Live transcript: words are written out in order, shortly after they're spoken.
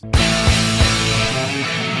Hey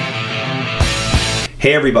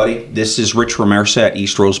everybody, this is Rich Ramirez at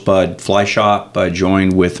East Rosebud Fly Shop,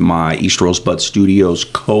 joined with my East Rosebud Studios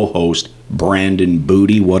co-host, Brandon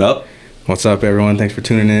Booty. What up? What's up, everyone? Thanks for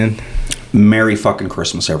tuning in. Merry fucking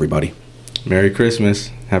Christmas, everybody. Merry Christmas.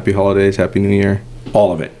 Happy holidays. Happy New Year.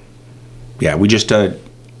 All of it. Yeah, we just had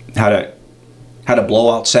a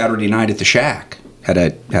blowout Saturday night at the Shack. Had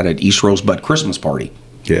an East Rosebud Christmas party.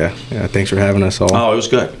 Yeah. Thanks for having us all. Oh, it was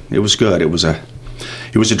good. It was good. It was a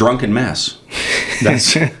drunken mess.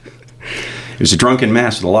 It was a drunken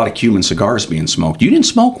mess with a lot of Cuban cigars being smoked. You didn't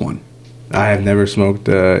smoke one. I have never smoked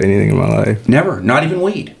anything in my life. Never. Not even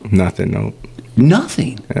weed. Nothing. No.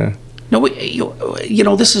 Nothing. Yeah. No. You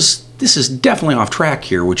know, this is definitely off track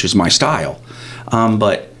here, which is my style.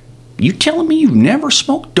 But you telling me you've never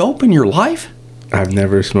smoked dope in your life? I've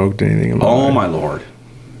never smoked anything in my life. Oh my Lord!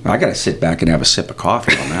 I got to sit back and have a sip of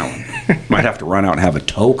coffee on that one. Might have to run out and have a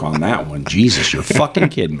toke on that one. Jesus, you're fucking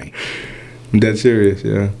kidding me. I'm dead serious,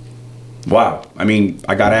 yeah. Wow. I mean,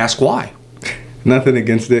 I got to ask why. Nothing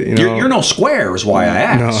against it, you know. You're no square is why I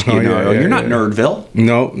asked. No, you're not Nerdville.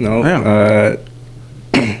 No. Yeah.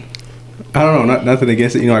 I don't know. Nothing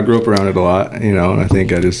against it. You know, I grew up around it a lot, you know, and I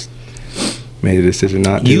think I just made a decision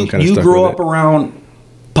not to. You grew up around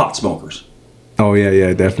pot smokers. Oh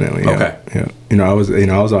yeah, definitely. Yeah. Okay. Yeah. You know, I was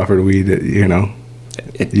offered weed at, you know,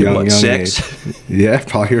 young 6? Age. Yeah,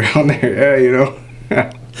 probably around there. Yeah, you know.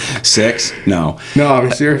 6? No. No, I'm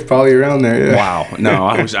serious. Probably around there. Yeah. Wow. No,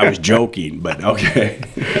 I was joking, but okay.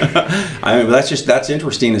 I mean, that's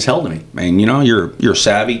interesting as hell to me. I mean, you know, you're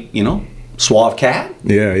savvy, you know, suave cat.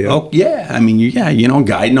 Yeah. Oh yeah. I mean, you know,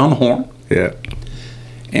 guiding on the horn. Yeah.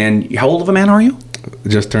 And how old of a man are you?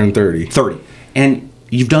 Just turned 30. 30. And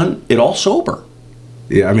you've done it all sober.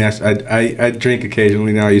 Yeah, I mean, I drink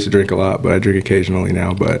occasionally now. I used to drink a lot, but I drink occasionally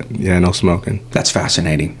now. But yeah, no smoking. That's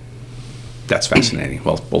fascinating.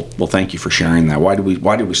 Well, thank you for sharing that. Why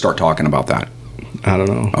did we start talking about that? I don't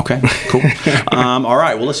know. Okay, cool. All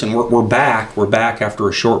right. Well, listen, we're back. We're back after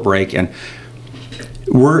a short break, and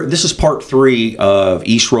this is part 3 of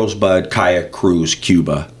East Rosebud Cayo, Cruz,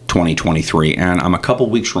 Cuba, 2023, and I'm a couple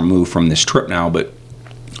weeks removed from this trip now, but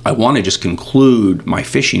I want to just conclude my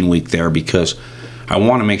fishing week there because I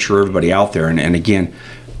want to make sure everybody out there, and again,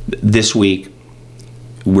 this week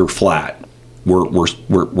we're flat.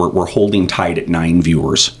 We're holding tight at 9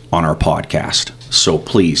 viewers on our podcast. So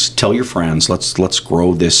please tell your friends. Let's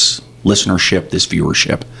grow this listenership, this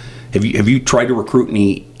viewership. Have you tried to recruit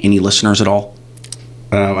any listeners at all?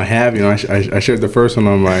 I have. You know, I shared the first one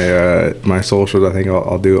on my socials. I think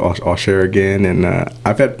I'll share again. And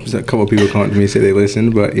I've had a couple of people come up to me and say they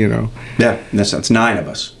listened, but you know. Yeah, that's 9 of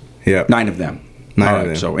us. Yeah. 9 of them. 9 of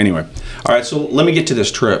them. So anyway, all right. So let me get to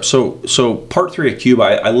this trip. So part 3 of Cuba,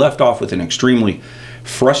 I left off with an extremely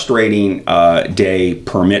frustrating day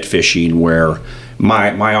permit fishing where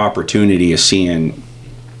my opportunity is seeing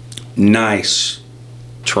nice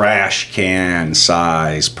trash can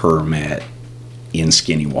size permit in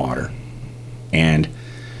skinny water, and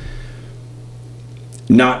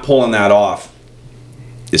not pulling that off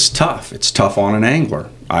is tough. It's tough on an angler.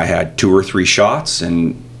 I had 2 or 3 shots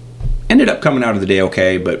and ended up coming out of the day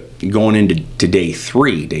okay, but going into day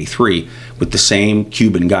three with the same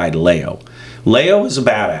Cuban guide, Leo. Leo is a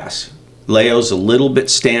badass. Leo's a little bit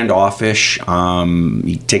standoffish.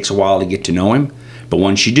 It takes a while to get to know him, but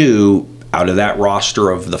once you do, out of that roster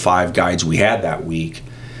of the 5 guides we had that week,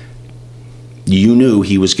 you knew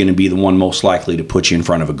he was going to be the one most likely to put you in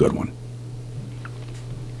front of a good one.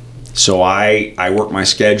 So I worked my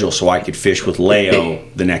schedule so I could fish with Leo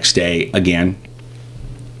the next day again.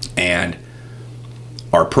 And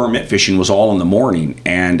our permit fishing was all in the morning.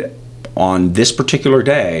 And on this particular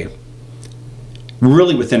day,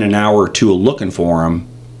 really within an hour or 2 of looking for him,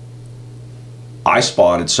 I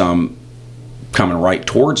spotted some coming right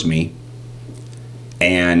towards me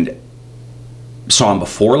and saw him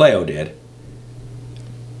before Leo did.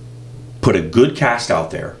 Put a good cast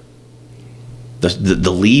out there.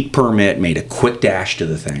 The lead permit made a quick dash to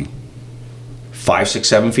the thing. 5, 6,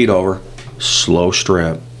 7 feet over. Slow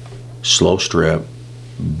strip.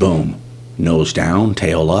 Boom. Nose down,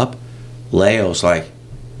 tail up. Leo's like,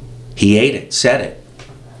 he ate it, set it.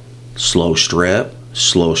 Slow strip,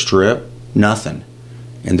 nothing.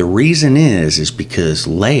 And the reason is because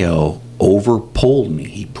Leo over-pulled me.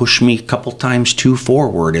 He pushed me a couple times too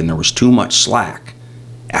forward and there was too much slack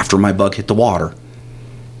after my bug hit the water.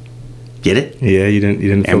 Get it? Yeah, you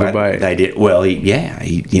didn't feel the bite. I did. Well,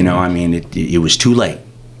 I mean, it was too late.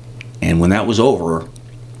 And when that was over,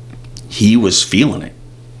 he was feeling it.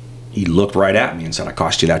 He looked right at me and said, "I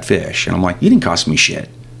cost you that fish." And I'm like, "You didn't cost me shit.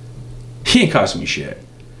 You didn't cost me shit."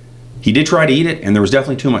 He did try to eat it, and there was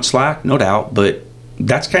definitely too much slack, no doubt. But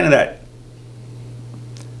that's kind of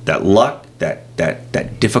that luck,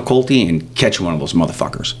 that difficulty in catching one of those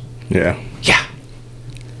motherfuckers. Yeah.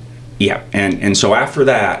 Yeah. And so after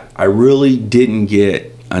that, I really didn't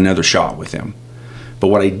get another shot with him. But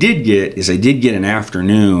what I did get is an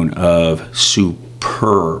afternoon of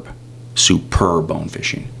superb bone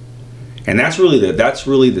fishing. And that's really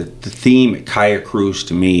the theme at Cayo Cruz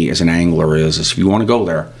to me as an angler is if you want to go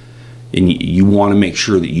there and you want to make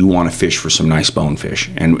sure that you want to fish for some nice bonefish.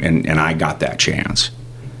 And I got that chance.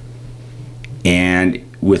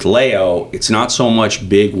 And with Leo, it's not so much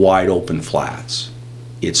big, wide open flats.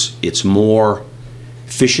 It's more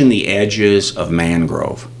fishing the edges of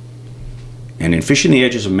mangrove. And in fishing the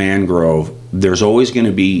edges of mangrove, there's always going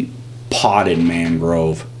to be potted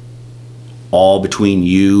mangrove all between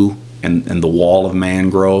you and the wall of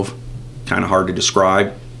mangrove. Kind of hard to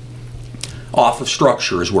describe. Off of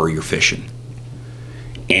structure is where you're fishing.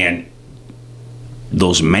 And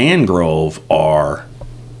those mangrove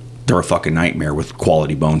they're a fucking nightmare with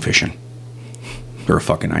quality bone fishing. They're a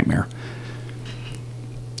fucking nightmare.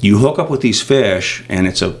 You hook up with these fish, and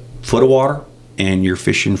it's a foot of water, and you're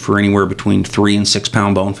fishing for anywhere between 3 and 6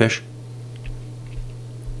 pound bonefish.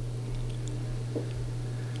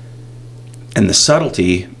 And the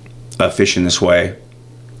subtlety of fishing this way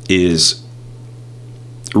is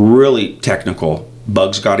really technical.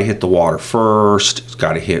 Bug's got to hit the water first. It's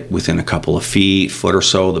got to hit within a couple of feet, foot or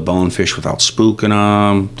so, the bonefish without spooking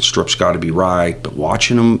them. The strip's got to be right. But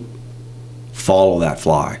watching them follow that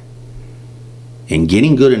fly and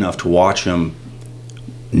getting good enough to watch them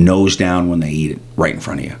nose down when they eat it right in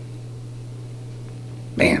front of you.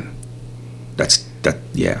 Man,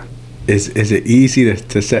 yeah. Is it easy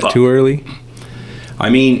to set too early? I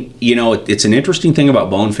mean, it's an interesting thing about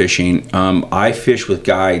bone fishing. I fish with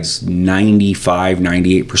guides 95,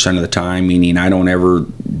 98% of the time, meaning I don't ever,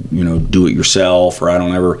 do it yourself, or I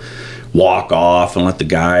don't ever walk off and let the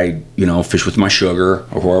guide, fish with my sugar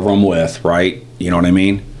or whoever I'm with, right? You know what I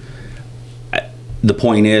mean? The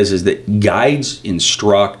point is that guides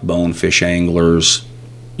instruct bonefish anglers,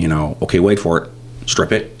 okay, wait for it.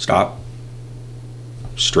 Strip it, stop.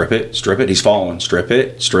 Strip it. He's following. Strip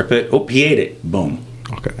it. Oh, he ate it. Boom.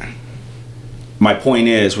 Okay. My point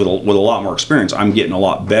is, with a lot more experience, I'm getting a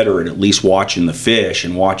lot better at least watching the fish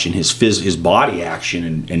and watching his body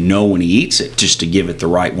action and know when he eats it, just to give it the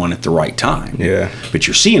right one at the right time. Yeah. But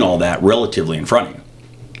you're seeing all that relatively in front of you,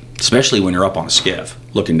 especially when you're up on a skiff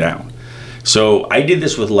looking down. So I did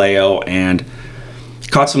this with Leo and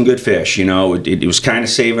caught some good fish. It was kind of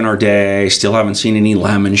saving our day. Still haven't seen any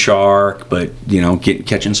lemon shark, but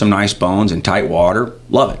catching some nice bones in tight water.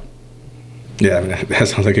 Love it. Yeah, I mean, that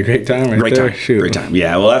sounds like a great time Great there. time. Shoot. Great time.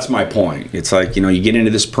 Yeah, well, that's my point. It's like, you get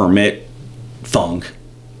into this permit funk,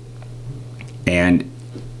 and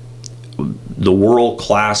the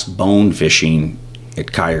world-class bone fishing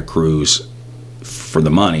at Cayo Cruz for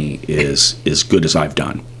the money is as good as I've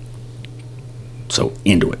done. So,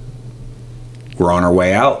 into it. We're on our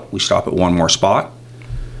way out. We stop at one more spot.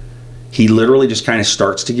 He literally just kind of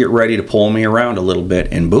starts to get ready to pull me around a little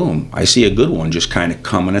bit, and boom, I see a good one just kind of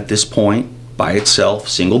coming at this point by itself,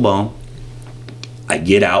 single bone. I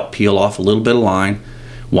get out, peel off a little bit of line,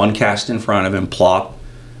 one cast in front of him, plop,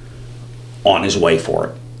 on his way for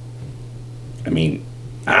it. I mean,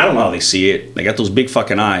 I don't know how they see it. They got those big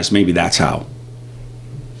fucking eyes. Maybe that's how.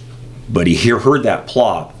 But he heard that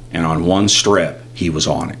plop, and on one strip, he was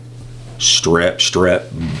on it.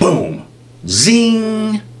 Strip, boom,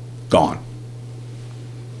 zing, gone.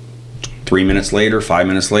 3 minutes later, 5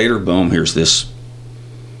 minutes later, boom, here's this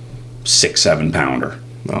 6-7 pounder.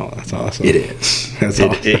 Oh, that's awesome. It is. That's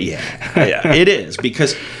awesome. Yeah, it is.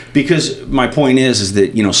 Because my point is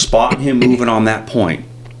that, spotting him moving on that point,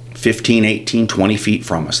 15, 18, 20 feet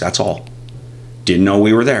from us, that's all. Didn't know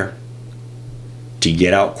we were there. To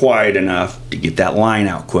get out quiet enough, to get that line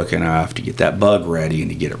out quick enough, to get that bug ready,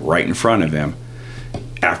 and to get it right in front of him.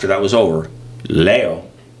 After that was over, Leo,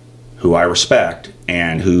 who I respect,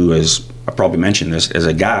 and who is, I probably mentioned this, as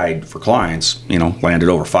a guide for clients, landed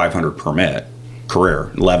over 500 permit,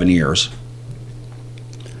 career, 11 years.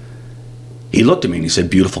 He looked at me and he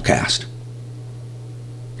said, beautiful cast.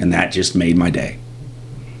 And that just made my day.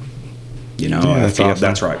 That's awesome.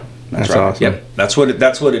 That's right. That's right. Awesome. Yep. That's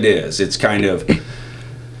what it is. It's kind of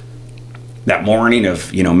that morning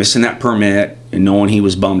of, missing that permit and knowing he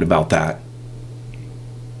was bummed about that.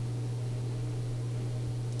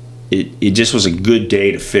 It just was a good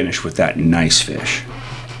day to finish with that nice fish.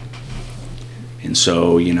 And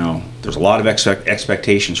so, there's a lot of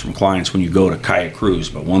expectations from clients when you go to Cayo Cruz,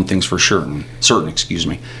 but one thing's for certain,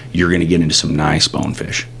 you're going to get into some nice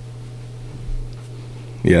bonefish.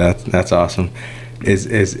 Yeah, that's awesome.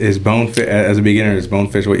 Is bonefish, as a beginner, is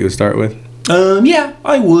bonefish what you would start with? Yeah,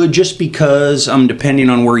 I would, just because depending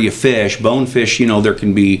on where you fish, bonefish, there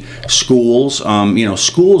can be schools.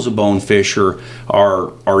 Schools of bonefish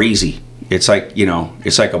are easy. It's like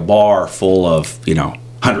a bar full of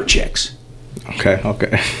 100 chicks. Okay.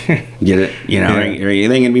 Get it? There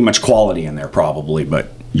ain't gonna be much quality in there probably,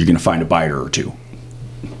 but you're gonna find a biter or two.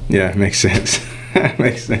 Yeah, makes sense.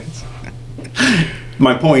 Makes sense.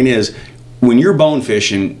 My point is, when you're bone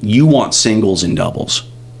fishing, you want singles and doubles.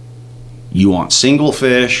 You want single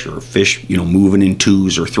fish or fish, moving in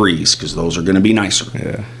 2s or 3s, because those are going to be nicer.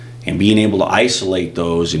 Yeah. And being able to isolate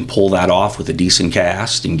those and pull that off with a decent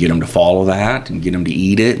cast and get them to follow that and get them to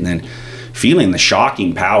eat it, and then feeling the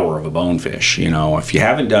shocking power of a bonefish. If you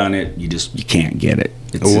haven't done it, you can't get it.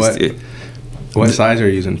 What size are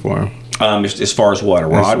you using for them? As far as what, a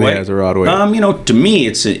rod weight? Yeah, as a rod weight. To me,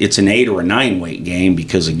 it's an 8 or a 9 weight game,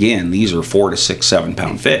 because again, these are 4 to 6, 7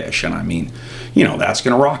 pound fish, and that's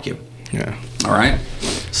going to rock you. Yeah. All right.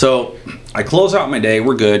 So I close out my day.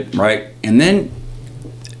 We're good, right? And then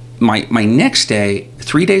my next day,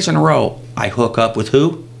 3 days in a row, I hook up with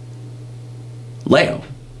who? Leo.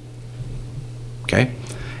 Okay.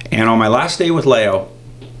 And on my last day with Leo,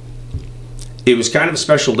 it was kind of a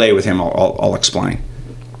special day with him. I'll explain.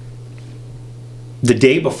 The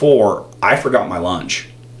day before, I forgot my lunch.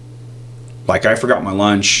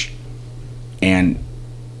 And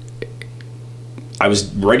I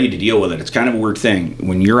was ready to deal with it. It's kind of a weird thing.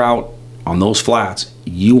 When you're out on those flats,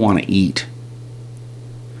 you want to eat.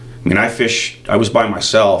 I was by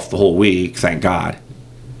myself the whole week, thank God.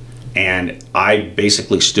 And I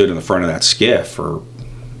basically stood in the front of that skiff for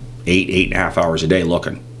 8.5 hours a day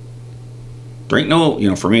looking. There ain't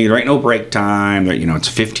no, for me, there ain't no break time. It's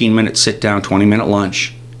a 15-minute sit down, 20-minute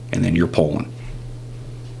lunch, and then you're pulling.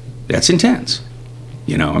 That's intense.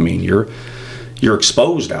 You're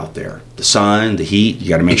exposed out there. The sun, the heat, you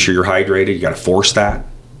got to make sure you're hydrated. You got to force that,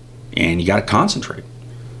 and you got to concentrate.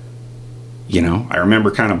 I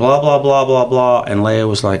remember kind of blah, blah, blah, blah, blah, and Leia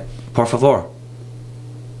was like, por favor.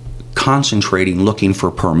 Concentrating, looking for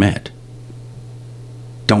permit.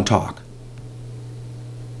 Don't talk.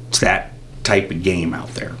 It's that type of game out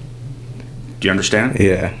there. Do you understand?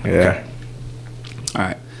 Yeah. Okay. All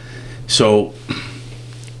right. So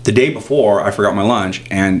the day before, I forgot my lunch,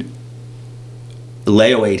 and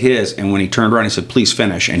Leo ate his, and when he turned around, he said, please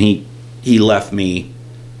finish. And he left me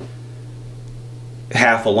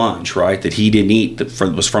half a lunch, right, that he didn't eat,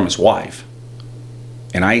 that was from his wife.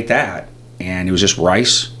 And I ate that, and it was just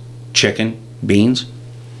rice, chicken, beans.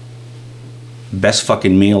 Best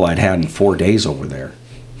fucking meal I'd had in 4 days over there.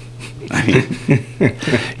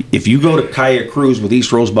 If you go to Cayo Cruz with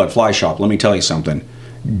East Rosebud Fly Shop, let me tell you something.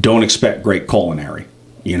 Don't expect great culinary.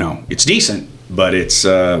 It's decent, but it's...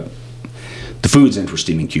 the food's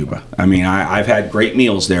interesting in Cuba. I've had great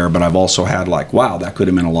meals there, but I've also had wow, that could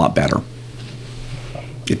have been a lot better.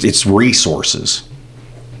 It's resources,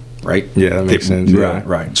 right? Yeah, that makes sense. Yeah.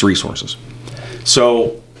 Right. It's resources.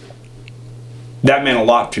 So that meant a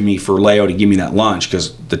lot to me for Leo to give me that lunch,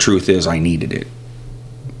 because the truth is I needed it,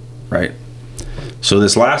 right? So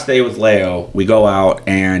this last day with Leo, we go out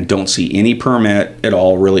and don't see any permit at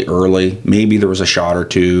all really early. Maybe there was a shot or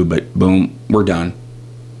two, but boom, we're done.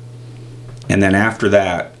 And then after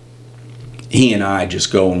that, he and I just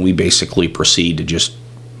go and we basically proceed to just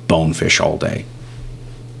bonefish all day.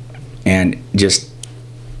 And just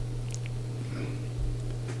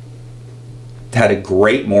had a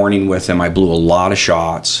great morning with him. I blew a lot of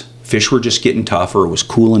shots. Fish were just getting tougher. It was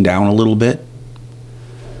cooling down a little bit.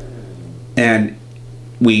 And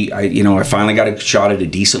I finally got a shot at a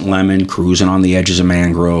decent lemon cruising on the edges of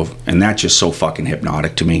mangrove. And that's just so fucking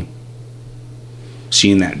hypnotic to me.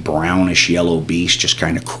 Seeing that brownish yellow beast just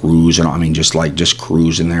kind of cruising, just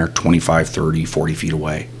cruising there 25, 30, 40 feet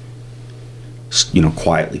away.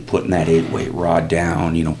 Quietly putting that 8-weight rod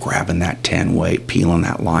down, grabbing that 10-weight, peeling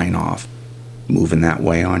that line off, moving that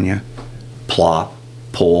way on you. Plop,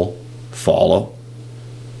 pull, follow,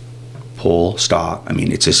 pull, stop.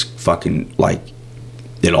 It's just fucking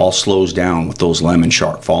it all slows down with those lemon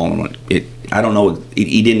shark following it. I don't know,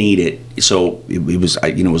 he didn't eat it, so it was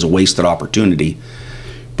a wasted opportunity.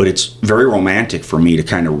 But it's very romantic for me to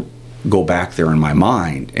kind of go back there in my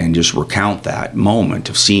mind and just recount that moment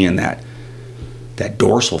of seeing that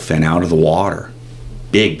dorsal fin out of the water.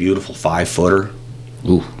 Big, beautiful 5-footer.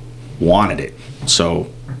 Ooh, wanted it. So,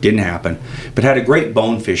 didn't happen. But had a great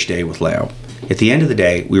bonefish day with Leo. At the end of the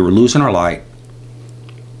day, we were losing our light.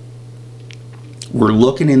 We're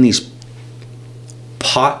looking in these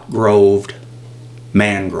pot-groved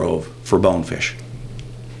mangrove for bonefish.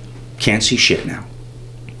 Can't see shit now.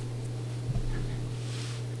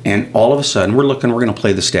 And all of a sudden, we're going to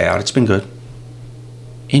play this day out. It's been good.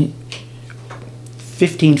 And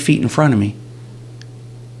 15 feet in front of me,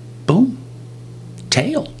 boom,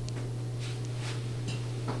 tail.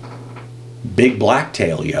 Big black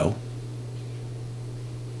tail, yo.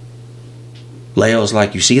 Leo's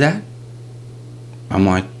like, you see that? I'm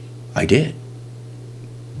like, I did.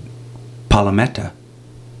 Palometa,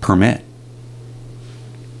 permit.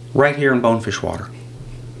 Right here in bonefish water.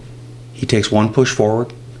 He takes one push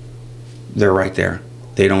forward. They're right there.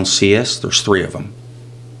 They don't see us. There's 3 of them.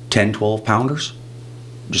 10, 12 pounders.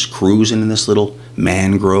 Just cruising in this little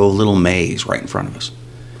mangrove, little maze right in front of us.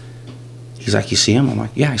 He's like, you see him? I'm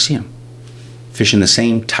like, yeah, I see him. Fishing the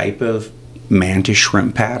same type of mantis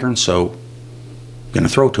shrimp pattern, so gonna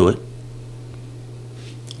throw to it.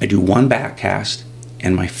 I do one back cast,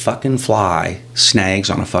 and my fucking fly snags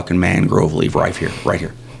on a fucking mangrove leaf right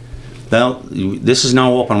here. Well, this is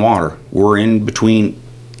now open water. We're in between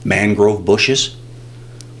mangrove bushes,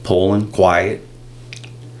 pulling, quiet,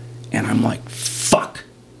 and I'm like, fuck.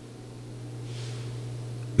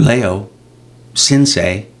 Leo,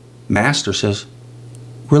 sensei, master says,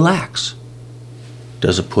 relax.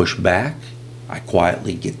 Does a push back. I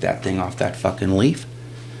quietly get that thing off that fucking leaf,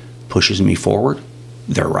 pushes me forward.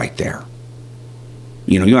 They're right there.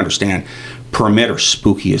 You know, you understand, permit are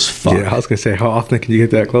spooky as fuck. Yeah, I was going to say, how often can you get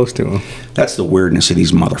that close to them? That's the weirdness of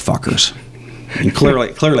these motherfuckers. And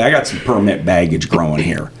clearly, I got some permit baggage growing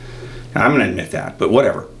here. I'm going to admit that, but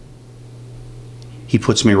whatever. He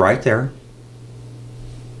puts me right there.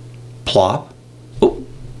 Plop. Oh,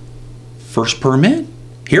 first permit.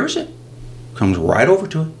 Here's it. Comes right over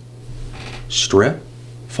to it. Strip,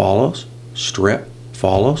 follows, strip,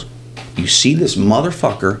 follows. You see this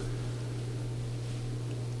motherfucker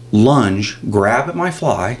lunge, grab at my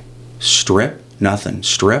fly, strip, nothing,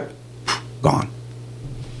 strip, gone.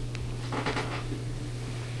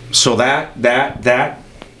 So that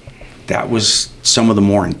was some of the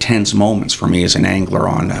more intense moments for me as an angler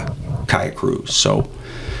on Cayo Cruz. So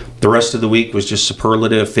the rest of the week was just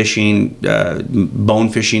superlative fishing, bone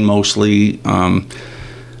fishing mostly.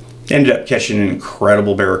 Ended up catching an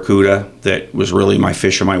incredible barracuda that was really my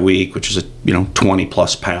fish of my week, which is a 20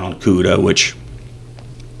 plus pound cuda, which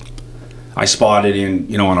I spotted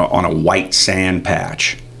in on a white sand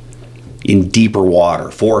patch in deeper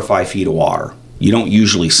water, 4 or 5 feet of water. You don't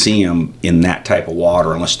usually see them in that type of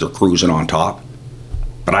water unless they're cruising on top.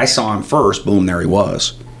 But I saw him first, boom, there he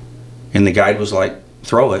was. And the guide was like,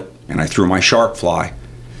 throw it. And I threw my shark fly.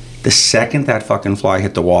 The second that fucking fly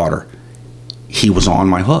hit the water, he was on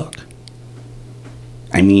my hook.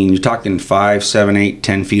 I mean, you're talking 5, 7, 8,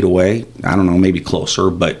 10 feet away. I don't know, maybe closer,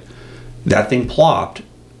 but that thing plopped.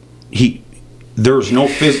 There's no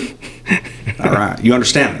all right, you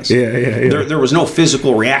understand this? Yeah. There was no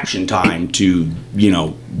physical reaction time to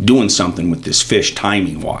doing something with this fish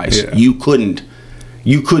timing wise. Yeah. You couldn't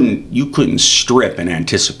strip in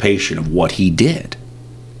anticipation of what he did.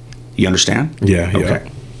 You understand? Yeah.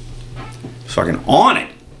 Okay. Fucking on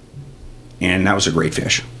it, and that was a great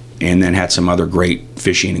fish. And then had some other great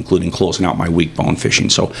fishing, including closing out my week bone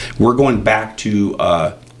fishing. So we're going back to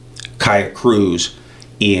Cayo Cruz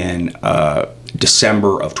in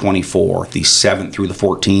December of 24, the 7th through the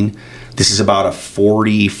 14th. This is about a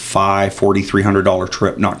 $4,300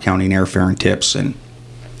 trip, not counting airfare and tips. And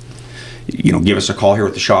give us a call here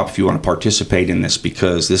at the shop if you want to participate in this,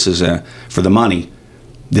 because this is for the money.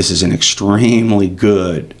 This is an extremely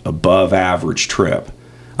good, above average trip.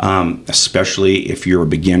 Especially if you're a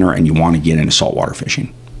beginner and you want to get into saltwater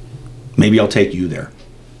fishing. Maybe I'll take you there.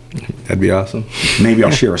 That'd be awesome. Maybe I'll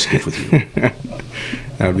share a skiff with you.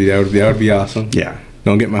 That would be awesome. Yeah.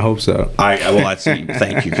 Don't get my hopes up.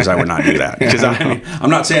 Thank you, because I would not do that. Because I'm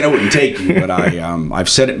not saying I wouldn't take you, but I've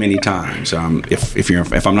said it many times.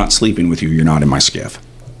 If I'm not sleeping with you, you're not in my skiff.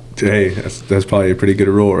 Hey, that's probably a pretty good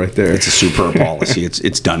rule right there. It's a superb policy.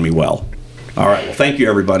 It's done me well. All right. Well, thank you,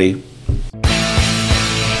 everybody.